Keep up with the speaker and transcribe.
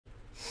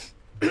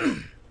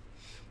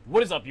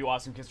What is up, you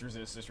awesome kissers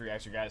and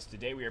CistReactZ guys?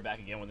 Today we are back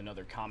again with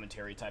another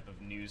commentary type of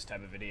news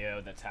type of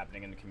video that's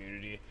happening in the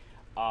community.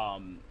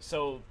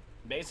 So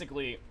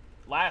basically,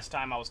 last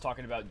time I was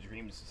talking about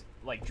Dream's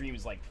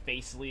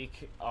face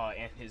leak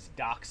and his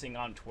doxing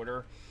on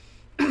Twitter,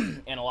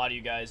 and a lot of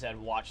you guys had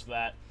watched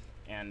that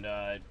and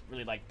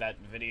really liked that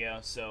video.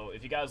 So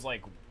if you guys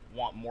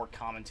want more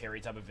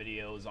commentary type of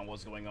videos on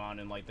what's going on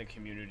in the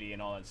community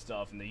and all that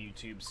stuff in the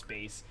YouTube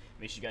space,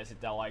 make sure you guys hit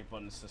that like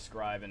button,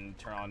 subscribe, and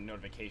turn on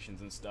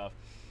notifications and stuff.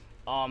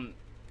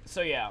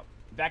 So yeah,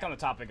 back on the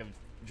topic of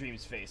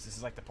Dream's face. This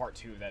is the part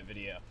 2 of that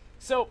video.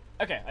 So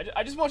okay,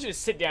 I just want you to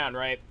sit down,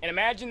 right, and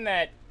imagine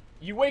that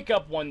you wake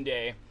up one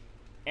day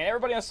and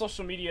everybody on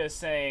social media is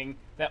saying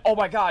that, oh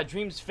my god,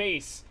 Dream's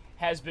face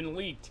has been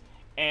leaked,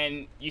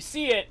 and you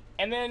see it,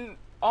 and then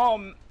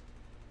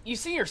you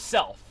see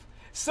yourself.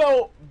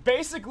 So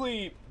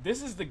basically,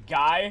 this is the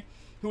guy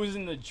who was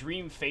in the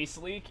Dream face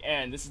leak,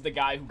 and this is the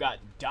guy who got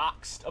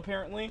doxed,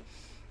 apparently.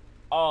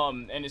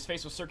 And his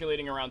face was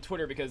circulating around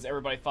Twitter because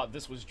everybody thought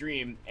this was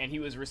Dream, and he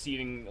was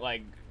receiving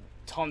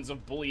tons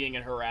of bullying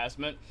and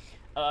harassment.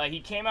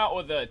 He came out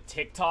with a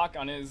TikTok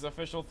on his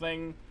official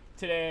thing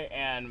today,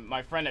 and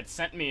my friend had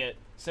sent me it,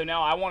 so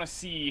now I want to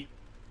see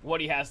what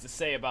he has to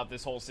say about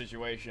this whole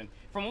situation.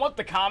 From what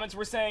the comments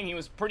were saying, he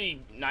was pretty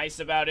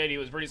nice about it. He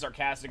was pretty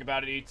sarcastic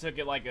about it. He took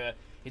it like a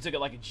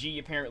G,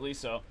 apparently.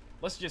 So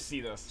let's just see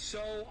this.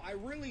 So I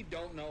really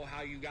don't know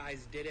how you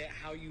guys did it,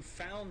 how you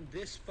found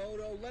this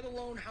photo, let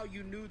alone how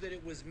you knew that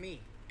it was me.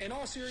 In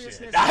all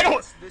seriousness, I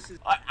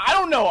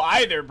don't know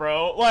either,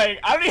 bro. I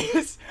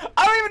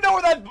don't even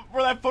know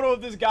where that photo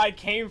of this guy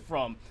came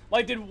from.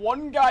 Did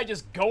one guy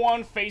just go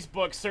on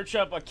Facebook, search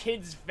up a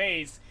kid's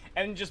face,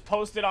 and just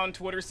posted on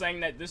Twitter saying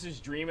that this is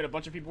Dream, and a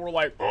bunch of people were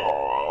like,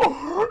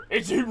 oh,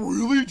 is it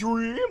really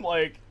Dream?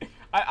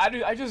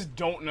 I just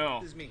don't know.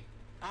 This is me.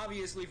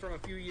 Obviously, from a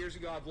few years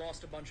ago, I've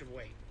lost a bunch of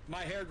weight.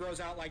 My hair grows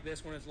out like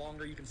this when it's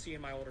longer. You can see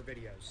in my older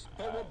videos.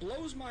 But what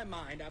blows my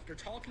mind after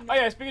talking to... Oh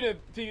yeah,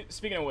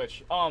 speaking of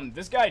which,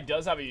 this guy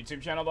does have a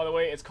YouTube channel, by the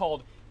way. It's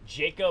called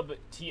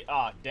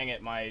jacobtmk. Dang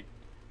it, my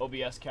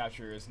OBS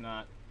capture is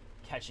not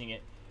catching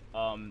it.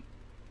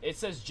 It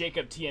says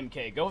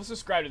jacobtmk. Go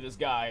subscribe to this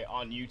guy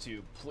on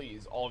YouTube,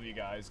 please, all of you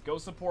guys. Go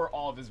support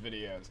all of his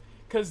videos,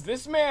 because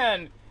this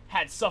man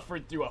had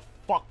suffered through a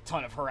fuck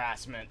ton of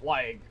harassment,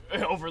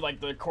 over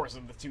the course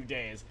of the 2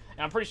 days.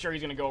 And I'm pretty sure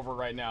he's gonna go over it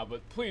right now,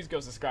 but please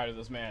go subscribe to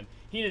this man.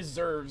 He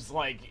deserves,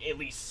 at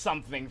least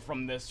something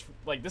from this,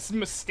 this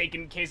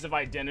mistaken case of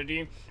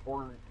identity,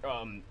 or,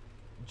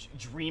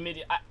 dream it.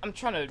 I'm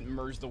trying to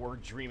merge the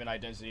word dream and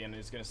identity, and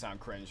it's gonna sound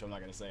cringe, so I'm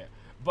not gonna say it.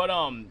 But,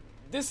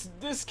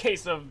 this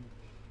case of,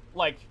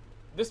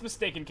 this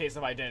mistaken case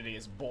of identity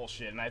is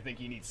bullshit, and I think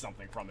he needs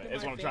something from it,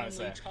 is what I'm trying to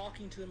say.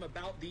 Talking to them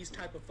about these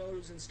type of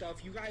photos and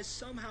stuff, you guys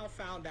somehow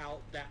found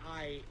out that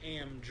I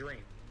am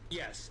Dream.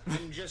 Yes,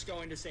 I'm just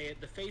going to say it.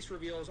 The face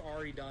reveal is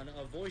already done.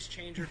 A voice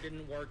changer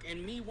didn't work,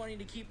 and me wanting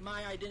to keep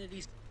my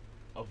identity...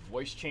 A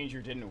voice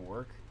changer didn't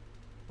work?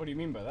 What do you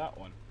mean by that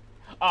one?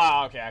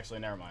 Ah, okay, actually,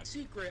 never mind.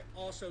 Secret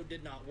also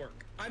did not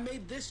work. I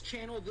made this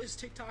channel, this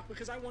TikTok,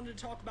 because I wanted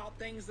to talk about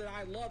things that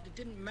I loved. It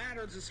didn't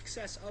matter the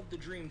success of the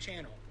Dream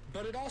channel.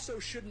 But it also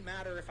shouldn't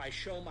matter if I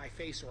show my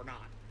face or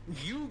not.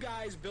 You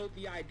guys built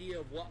the idea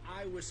of what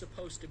I was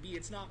supposed to be.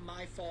 It's not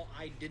my fault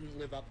I didn't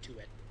live up to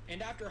it.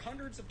 And after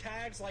hundreds of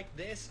tags like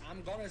this,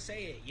 I'm gonna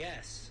say it,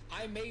 yes.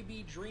 I may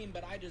be Dream,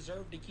 but I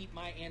deserve to keep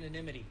my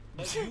anonymity.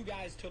 But you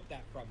guys took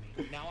that from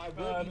me. Now I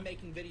will be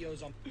making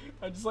videos on...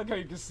 I just like how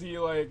you can see,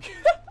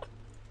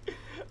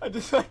 I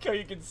just like how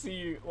you can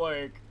see,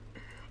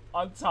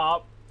 on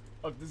top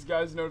of this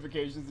guy's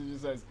notifications, it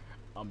just says,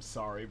 I'm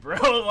sorry, bro.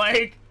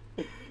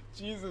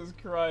 Jesus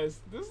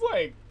Christ. This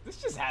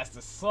just has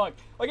to suck.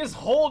 His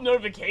whole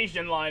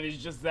notification line is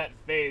just that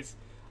face.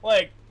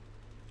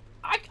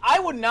 I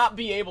would not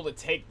be able to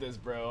take this,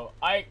 bro.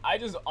 I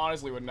just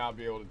honestly would not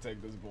be able to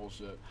take this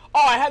bullshit.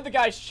 Oh, I had the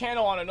guy's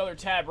channel on another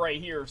tab right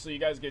here so you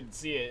guys could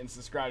see it and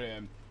subscribe to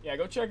him. Yeah,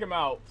 go check him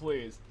out,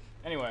 please.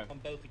 Anyway, on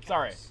both accounts.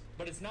 Sorry.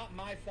 But it's not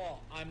my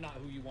fault. I'm not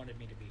who you wanted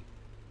me to be.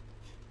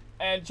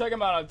 And check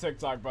him out on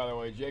TikTok, by the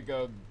way,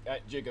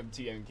 at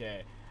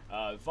jacobtmk.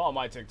 Follow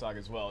my TikTok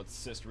as well. It's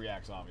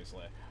CistReactZ,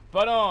 obviously.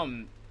 But,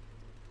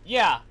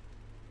 yeah.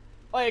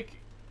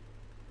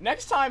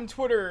 Next time,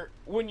 Twitter,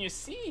 when you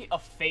see a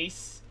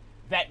face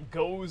that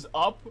goes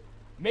up,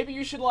 maybe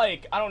you should, I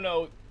don't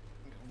know,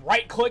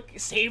 right-click,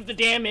 save the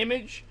damn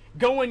image,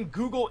 go in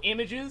Google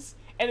Images,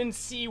 and then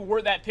see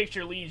where that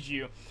picture leads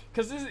you.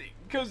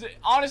 Because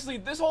honestly,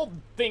 this whole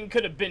thing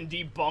could have been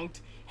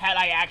debunked had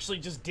I actually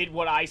just did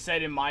what I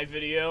said in my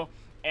video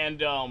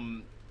and,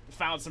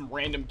 found some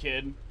random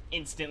kid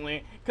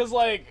instantly. Because,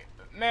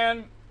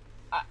 man,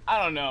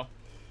 I don't know.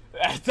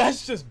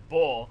 That's just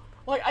bull.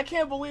 I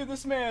can't believe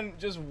this man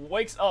just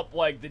wakes up,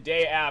 the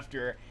day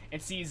after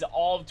and sees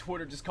all of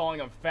Twitter just calling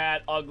him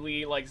fat,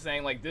 ugly,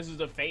 saying, this is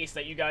the face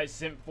that you guys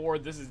simped for,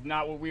 this is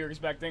not what we were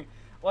expecting.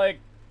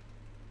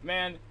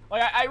 Man,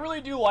 I really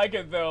do like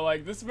it, though.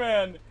 This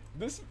man,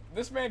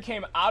 this man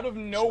came out of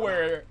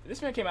nowhere.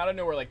 This man came out of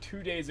nowhere like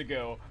 2 days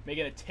ago,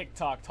 making a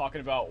TikTok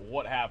talking about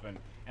what happened,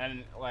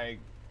 and like,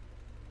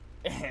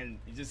 and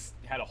he just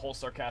had a whole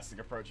sarcastic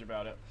approach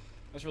about it.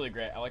 That's really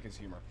great. I like his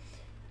humor.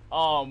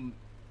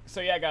 So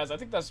yeah, guys, I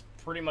think that's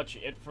pretty much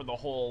it for the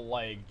whole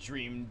like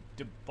dream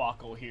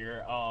debacle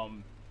here.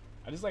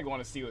 I just like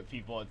want to see what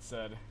people had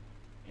said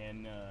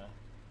in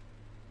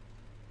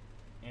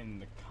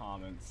the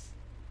comments.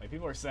 Like,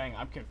 people are saying,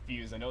 I'm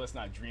confused, I know that's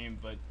not Dream,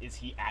 but is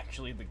he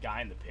actually the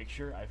guy in the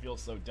picture? I feel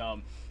so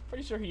dumb.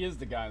 Pretty sure he is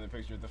the guy in the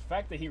picture. The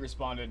fact that he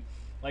responded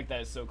like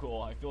that is so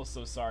cool. I feel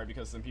so sorry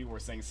because some people were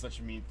saying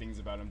such mean things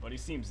about him, but he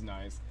seems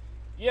nice.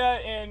 Yeah,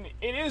 and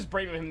it is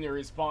brave of him to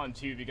respond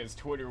too, because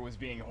Twitter was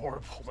being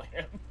horrible to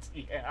him.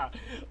 Yeah,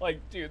 like,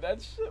 dude,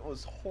 that shit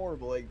was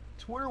horrible. Like,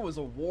 Twitter was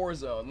a war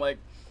zone. Like,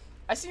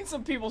 I seen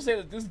some people say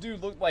that this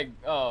dude looked like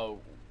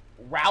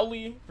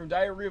Rowley from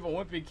Diary of a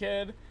Wimpy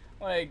Kid.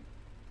 Like,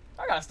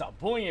 I gotta stop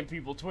bullying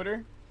people,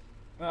 Twitter.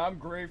 I'm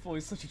grateful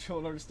he's such a chill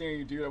and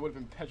understanding dude. I would have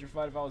been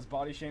petrified if I was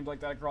body shamed like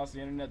that across the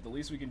internet. The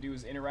least we can do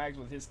is interact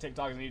with his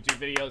TikToks and YouTube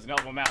videos and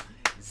help him out.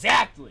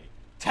 Exactly.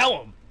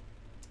 Tell him.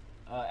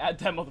 Add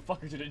that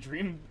motherfucker to the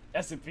Dream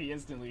SMP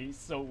instantly. He's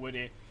so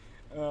witty.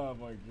 Oh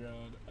my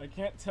god. I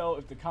can't tell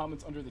if the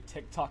comments under the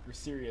TikTok are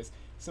serious.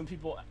 Some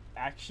people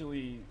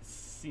actually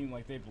seem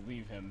like they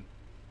believe him.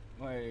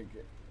 Like,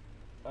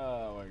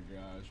 oh my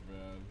gosh,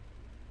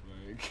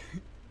 man. Like,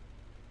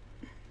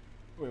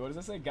 wait, what does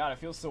that say? God, I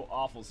feel so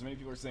awful. So many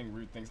people are saying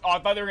rude things. Oh, I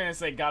thought they were gonna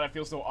say, God, I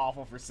feel so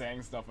awful for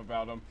saying stuff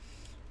about him.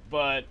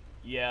 But,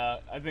 yeah,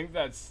 I think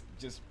that's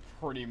just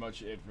pretty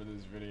much it for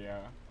this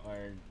video.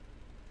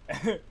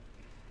 Like,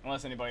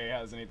 unless anybody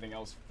has anything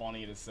else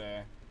funny to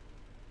say.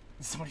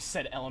 Somebody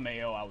said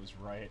LMAO, I was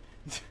right.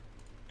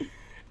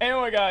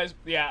 Anyway, guys,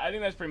 yeah, I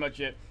think that's pretty much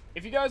it.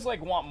 If you guys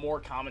like want more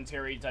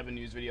commentary type of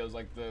news videos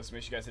like this,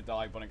 make sure you guys hit that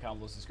like button, comment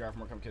below, subscribe for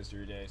more Come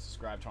History Day,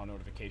 subscribe, turn on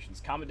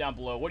notifications, comment down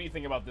below. What do you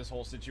think about this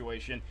whole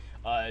situation?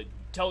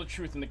 Tell the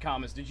truth in the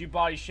comments. Did you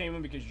body shame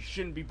him? Because you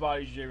shouldn't be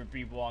body shaming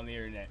people on the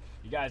internet.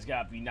 You guys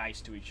gotta be nice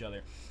to each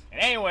other.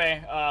 And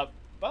anyway,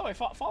 by the way,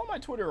 follow my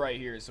Twitter right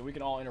here so we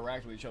can all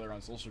interact with each other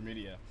on social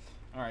media.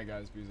 Alright,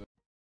 guys, peace out.